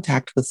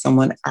contact with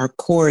someone, our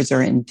cords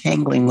are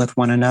entangling with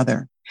one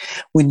another.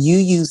 When you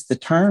use the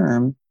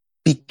term,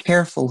 be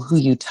careful who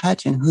you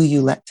touch and who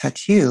you let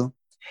touch you,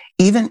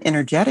 even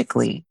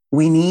energetically,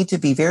 we need to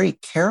be very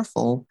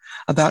careful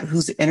about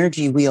whose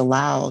energy we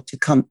allow to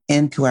come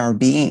into our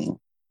being,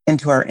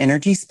 into our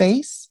energy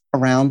space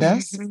around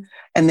us,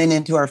 and then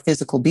into our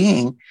physical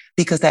being,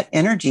 because that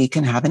energy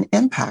can have an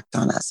impact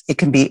on us. It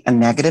can be a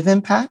negative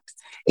impact.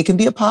 It can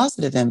be a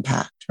positive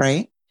impact,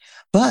 right?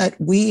 But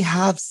we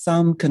have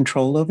some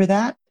control over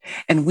that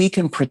and we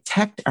can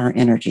protect our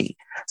energy.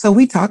 So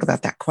we talk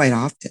about that quite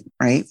often,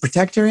 right?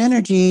 Protect your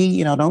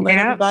energy, don't let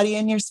everybody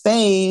in your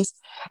space.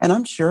 And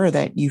I'm sure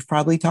that you've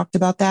probably talked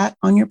about that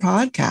on your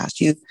podcast.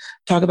 You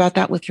talk about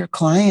that with your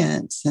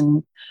clients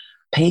and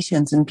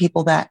patients and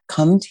people that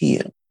come to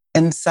you.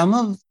 And some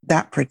of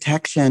that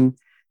protection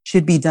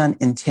should be done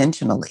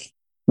intentionally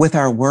with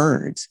our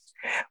words.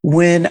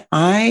 When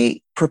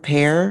I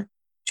prepare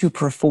to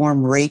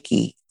perform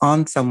Reiki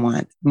on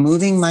someone,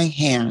 moving my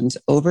hands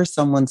over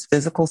someone's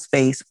physical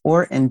space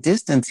or in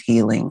distance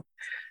healing,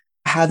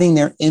 having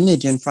their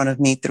image in front of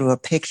me through a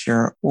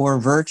picture or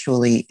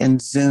virtually in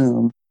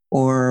Zoom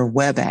or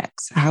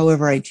WebEx,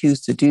 however I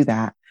choose to do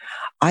that,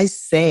 I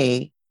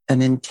say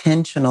an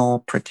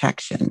intentional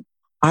protection.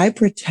 I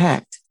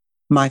protect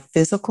my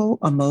physical,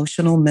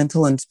 emotional,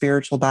 mental, and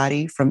spiritual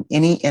body from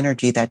any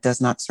energy that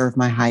does not serve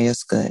my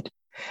highest good.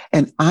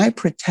 And I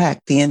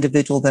protect the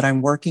individual that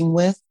I'm working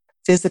with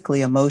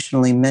physically,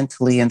 emotionally,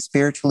 mentally, and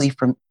spiritually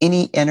from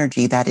any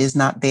energy that is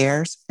not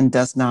theirs and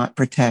does not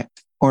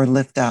protect or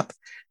lift up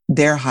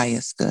their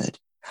highest good.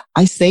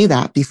 I say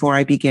that before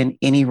I begin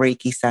any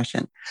Reiki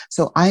session.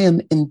 So I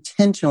am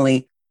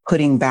intentionally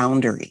putting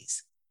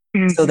boundaries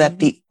so that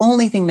the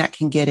only thing that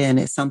can get in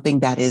is something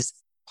that is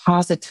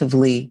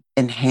positively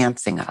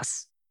enhancing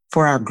us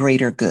for our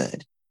greater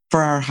good,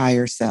 for our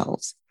higher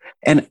selves.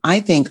 And I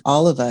think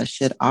all of us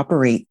should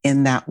operate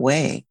in that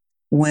way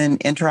when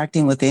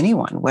interacting with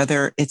anyone,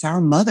 whether it's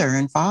our mother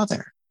and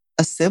father,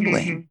 a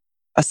sibling,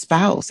 a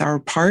spouse, our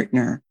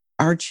partner,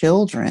 our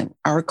children,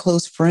 our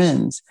close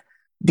friends,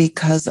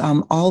 because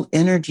all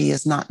energy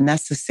is not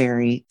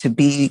necessary to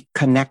be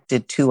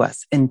connected to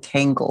us,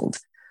 entangled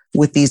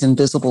with these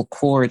invisible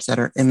cords that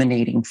are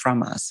emanating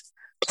from us,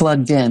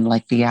 plugged in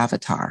like the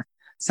avatar.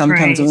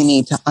 Sometimes we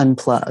need to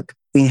unplug.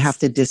 We have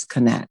to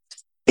disconnect.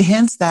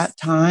 Hence that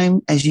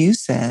time, as you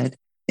said,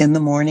 in the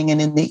morning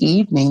and in the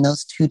evening,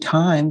 those 2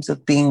 times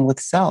of being with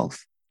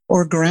self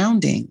or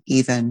grounding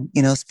even,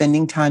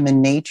 spending time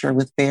in nature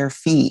with bare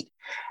feet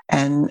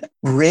and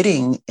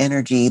ridding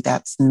energy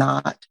that's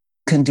not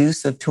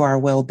conducive to our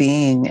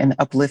well-being and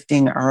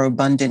uplifting our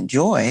abundant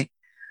joy,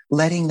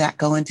 letting that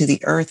go into the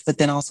earth, but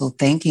then also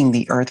thanking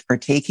the earth for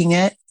taking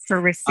it.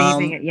 For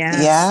receiving it,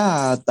 yes.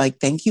 Yeah, like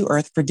thank you,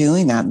 earth, for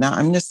doing that. Now,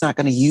 I'm just not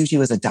going to use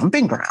you as a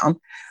dumping ground,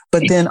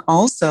 but then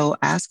also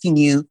asking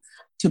you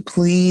to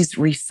please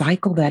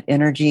recycle that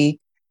energy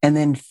and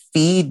then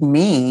feed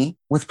me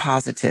with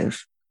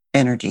positive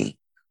energy,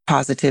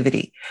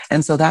 positivity.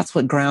 And so that's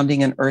what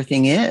grounding and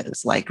earthing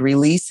is, like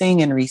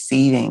releasing and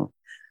receiving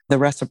the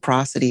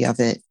reciprocity of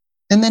it.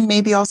 And then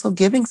maybe also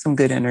giving some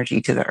good energy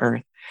to the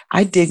earth.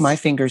 I dig my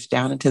fingers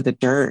down into the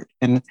dirt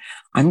and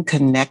I'm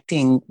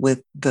connecting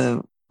with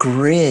the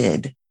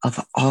grid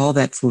of all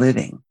that's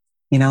living.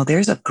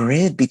 There's a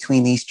grid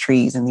between these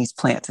trees and these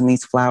plants and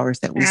these flowers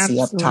that we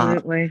see up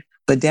top.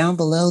 But down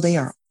below, they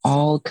are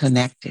all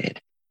connected.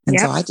 And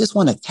so I just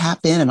want to tap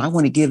in and I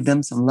want to give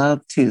them some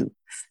love too.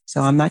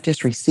 So I'm not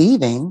just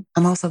receiving,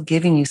 I'm also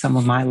giving you some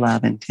of my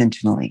love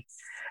intentionally.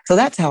 So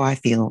that's how I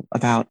feel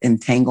about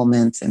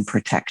entanglements and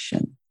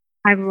protection.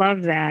 I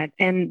love that.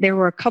 And there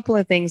were a couple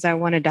of things I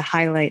wanted to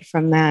highlight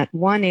from that.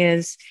 One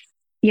is,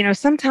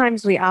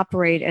 sometimes we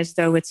operate as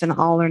though it's an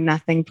all or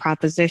nothing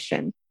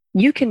proposition.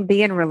 You can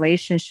be in a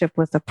relationship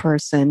with a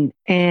person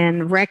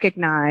and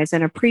recognize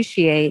and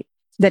appreciate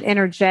that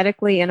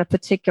energetically in a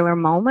particular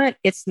moment,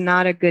 it's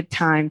not a good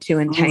time to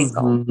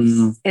entangle.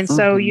 And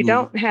so you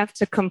don't have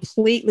to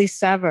completely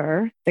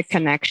sever the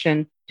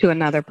connection to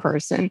another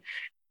person.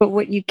 But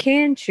what you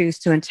can choose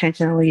to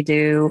intentionally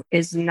do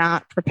is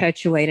not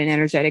perpetuate an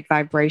energetic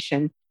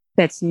vibration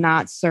that's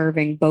not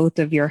serving both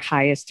of your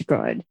highest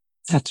good.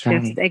 That's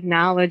right. Just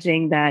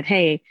acknowledging that,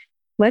 hey,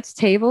 let's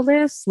table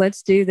this.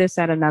 Let's do this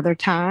at another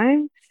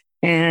time.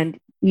 And,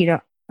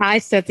 I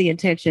set the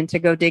intention to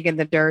go dig in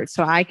the dirt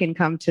so I can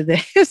come to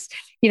this,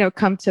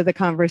 come to the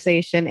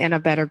conversation in a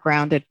better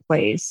grounded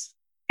place.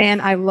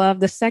 And I love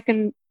the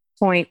second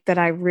point that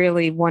I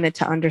really wanted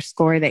to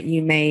underscore that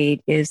you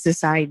made is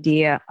this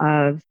idea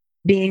of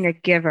being a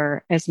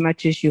giver as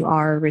much as you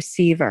are a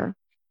receiver.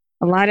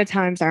 a lot of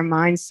times our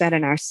mindset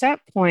and our set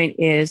point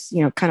is,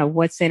 kind of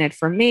what's in it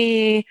for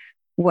me?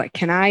 What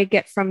can I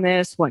get from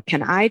this? What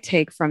can I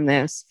take from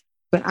this?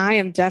 But I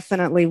am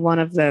definitely one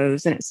of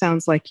those, and it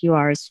sounds like you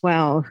are as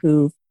well,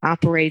 who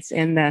operates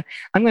in I'm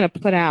going to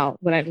put out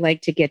what I'd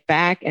like to get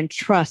back and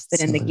trust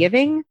that in the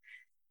giving,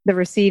 the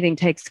receiving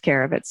takes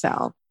care of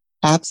itself.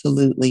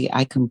 Absolutely.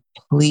 I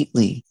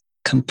completely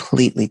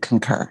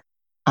concur.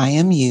 I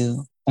am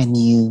you and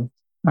you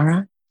are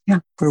I. Yeah,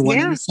 we're one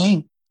and the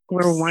same.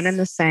 We're one and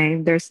the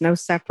same. There's no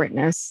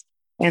separateness.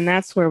 And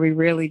that's where we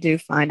really do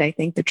find, I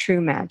think, the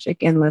true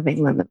magic in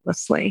living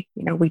limitlessly.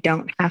 We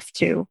don't have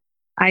to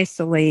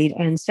isolate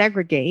and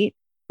segregate,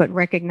 but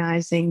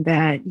recognizing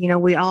that,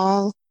 we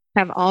all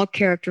have all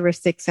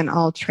characteristics and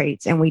all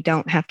traits, and we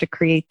don't have to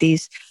create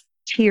these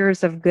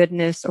tiers of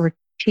goodness or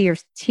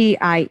tiers,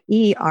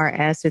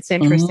 TIERS. It's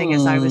interesting,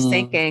 as I was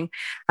thinking,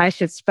 I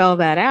should spell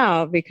that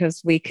out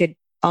because we could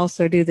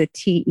also do the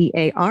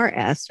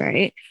TEARS,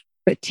 right?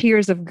 But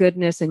tiers of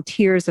goodness and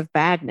tiers of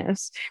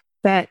badness,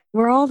 that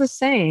we're all the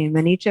same.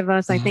 And each of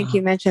us, I think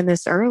you mentioned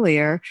this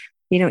earlier,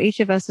 each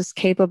of us is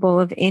capable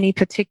of any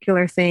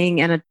particular thing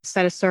and a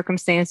set of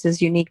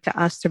circumstances unique to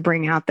us to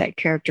bring out that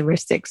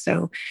characteristic.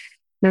 So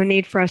no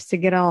need for us to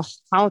get all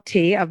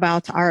haughty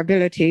about our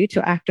ability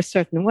to act a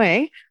certain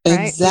way.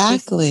 Right?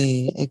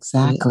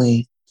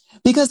 Exactly.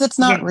 Because it's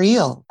not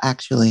real,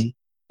 actually.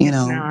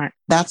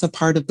 That's a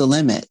part of the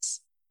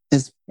limits,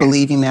 is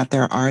believing that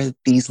there are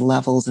these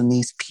levels and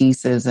these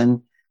pieces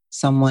and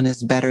someone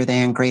is better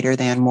than, greater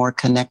than, more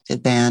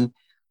connected than.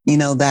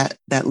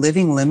 That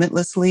living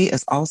limitlessly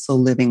is also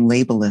living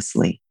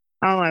labellessly.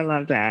 Oh, I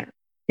love that.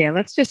 Yeah,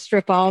 let's just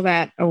strip all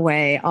that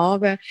away.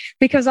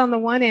 Because on the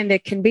one end,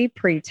 it can be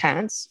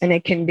pretense and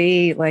it can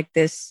be like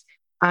this,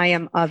 I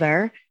am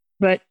other.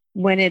 But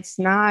when it's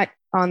not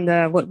on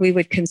what we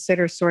would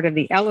consider sort of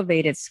the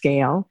elevated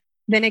scale,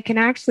 then it can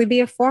actually be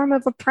a form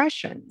of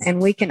oppression.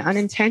 And we can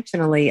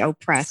unintentionally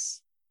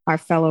oppress our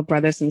fellow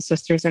brothers and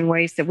sisters in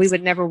ways that we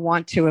would never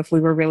want to if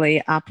we were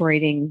really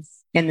operating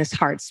in this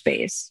heart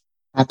space.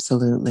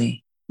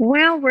 Absolutely.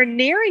 Well, we're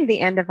nearing the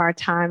end of our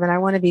time, and I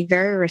want to be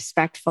very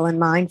respectful and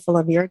mindful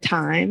of your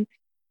time.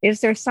 Is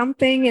there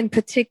something in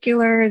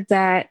particular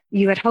that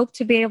you had hoped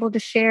to be able to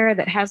share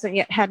that hasn't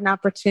yet had an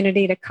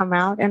opportunity to come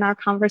out in our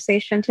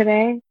conversation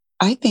today?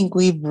 I think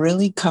we've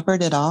really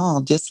covered it all.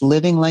 Just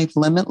living life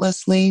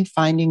limitlessly,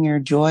 finding your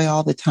joy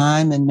all the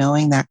time, and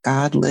knowing that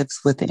God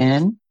lives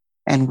within,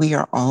 and we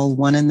are all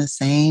one and the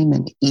same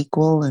and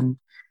equal and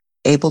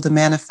able to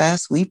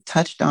manifest. We've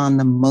touched on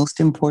the most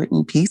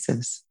important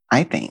pieces,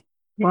 I think.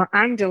 Well,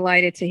 I'm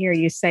delighted to hear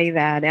you say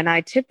that. And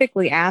I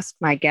typically ask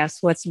my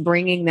guests what's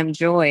bringing them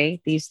joy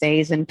these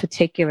days in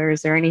particular.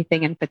 Is there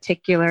anything in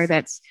particular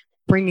that's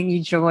bringing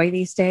you joy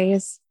these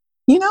days?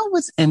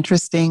 What's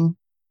interesting?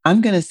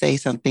 I'm going to say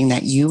something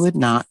that you would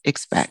not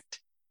expect.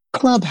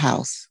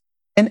 Clubhouse,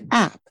 an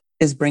app,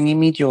 is bringing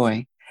me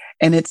joy.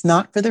 And it's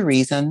not for the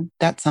reason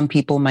that some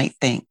people might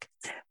think.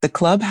 The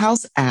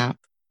Clubhouse app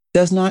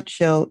does not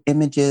show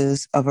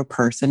images of a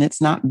person. It's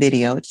not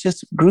video. It's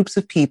just groups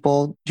of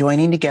people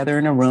joining together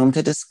in a room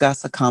to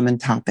discuss a common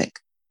topic.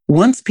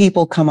 Once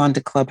people come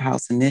onto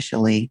Clubhouse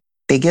initially,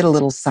 they get a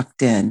little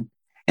sucked in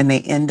and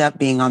they end up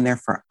being on there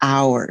for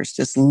hours,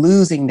 just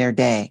losing their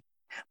day.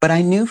 But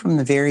I knew from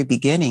the very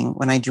beginning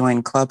when I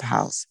joined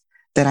Clubhouse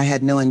that I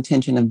had no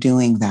intention of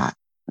doing that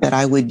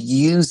I would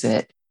use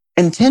it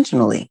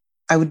intentionally.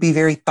 I would be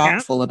very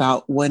thoughtful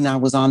about when I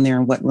was on there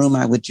and what room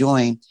I would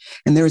join.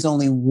 And there's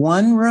only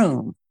one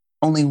room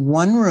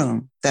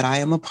that I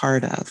am a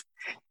part of.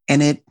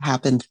 And it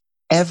happened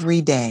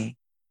every day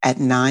at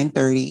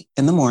 9:30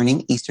 in the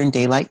morning, Eastern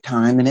Daylight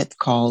Time. And it's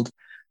called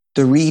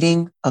The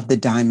Reading of the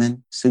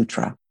Diamond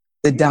Sutra.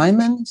 The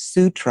Diamond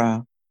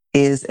Sutra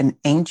is an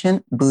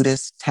ancient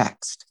Buddhist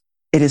text.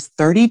 It is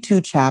 32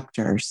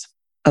 chapters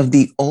of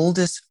the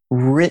oldest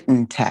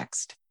written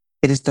text.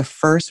 It is the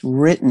first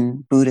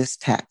written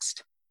Buddhist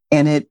text,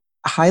 and it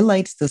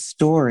highlights the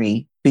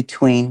story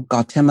between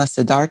Gautama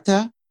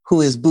Siddhartha,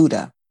 who is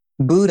Buddha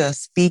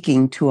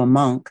speaking to a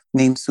monk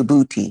named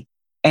Subhuti.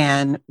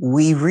 And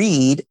we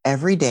read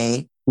every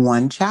day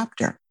one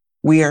chapter.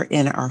 We are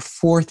in our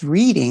fourth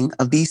reading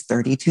of these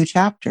 32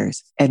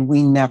 chapters, and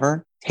we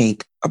never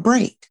take a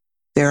break.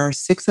 There are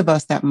 6 of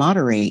us that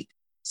moderate.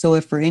 So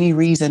if for any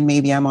reason,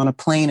 maybe I'm on a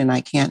plane and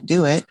I can't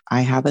do it,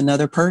 I have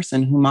another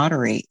person who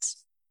moderates.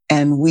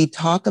 And we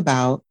talk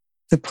about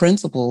the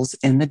principles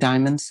in the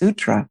Diamond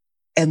Sutra.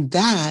 And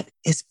that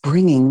is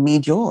bringing me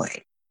joy.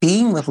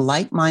 Being with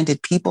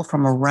like-minded people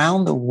from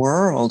around the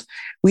world.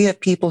 We have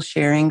people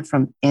sharing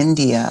from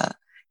India,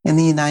 in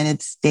the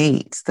United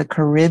States, the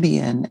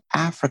Caribbean,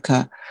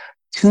 Africa,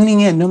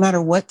 tuning in no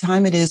matter what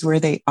time it is where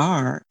they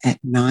are at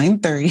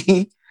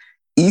 9:30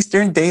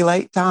 Eastern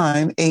Daylight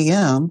Time,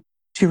 AM,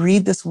 to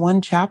read this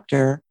one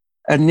chapter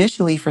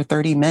initially for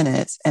 30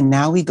 minutes. And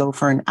now we go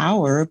for an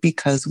hour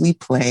because we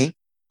play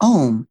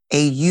Om,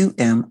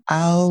 A-U-M,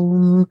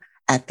 Aum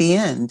at the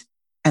end.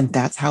 And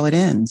that's how it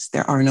ends.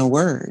 There are no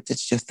words.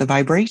 It's just the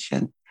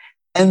vibration.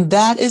 And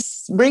that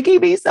is bringing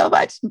me so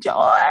much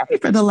joy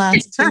for the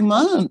last 2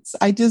 months.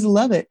 I just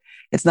love it.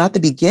 It's not the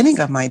beginning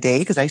of my day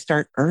because I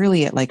start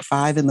early at like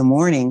 5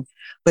 a.m,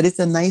 but it's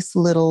a nice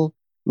little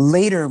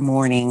later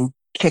morning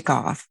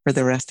kickoff for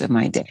the rest of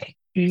my day.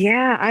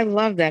 Yeah, I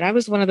love that. I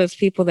was one of those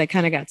people that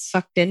kind of got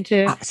sucked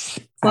into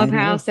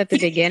Clubhouse at the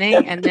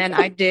beginning. And then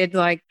I did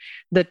like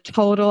the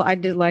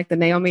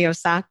Naomi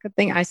Osaka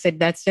thing. I said,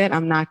 that's it.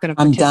 I'm not going to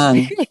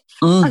participate.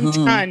 I'm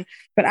done.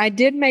 But I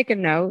did make a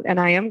note and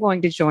I am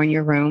going to join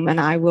your room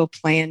and I will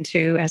plan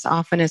to as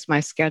often as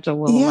my schedule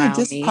will allow me.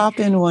 Just pop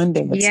in one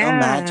day. It's so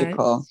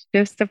magical.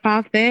 Just to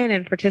pop in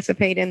and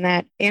participate in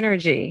that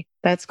energy.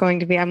 That's going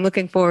to be, I'm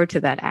looking forward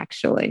to that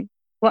actually.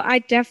 Well, I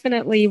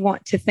definitely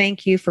want to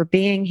thank you for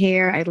being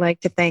here. I'd like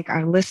to thank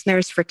our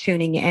listeners for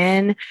tuning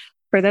in.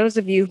 For those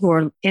of you who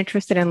are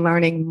interested in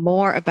learning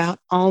more about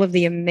all of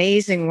the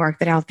amazing work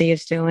that Althea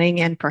is doing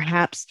and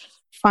perhaps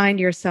find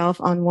yourself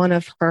on one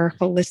of her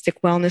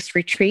holistic wellness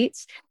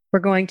retreats, we're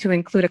going to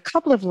include a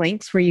couple of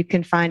links where you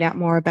can find out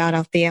more about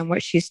Althea and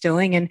what she's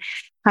doing and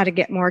how to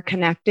get more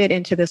connected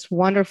into this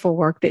wonderful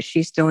work that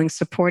she's doing,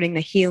 supporting the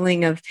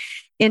healing of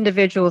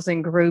individuals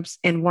and groups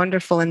in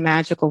wonderful and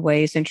magical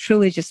ways, and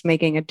truly just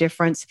making a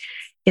difference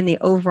in the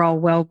overall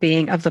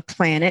well-being of the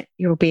planet.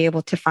 You'll be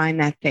able to find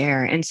that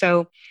there. And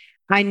so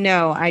I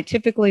know I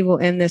typically will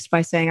end this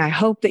by saying, I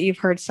hope that you've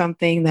heard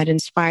something that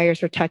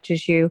inspires or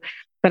touches you,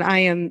 but I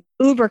am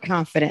uber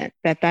confident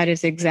that that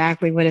is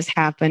exactly what has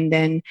happened.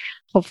 And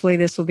hopefully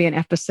this will be an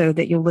episode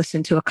that you'll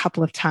listen to a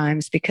couple of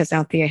times because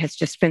Althea has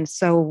just been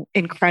so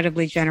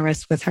incredibly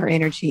generous with her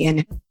energy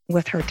and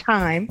with her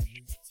time,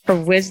 her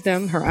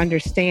wisdom, her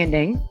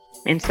understanding.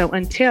 And so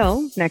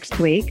until next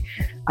week,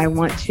 I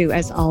want to,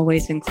 as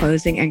always, in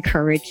closing,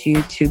 encourage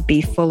you to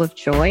be full of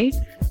joy,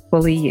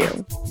 fully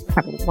you.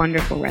 Have a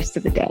wonderful rest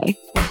of the day.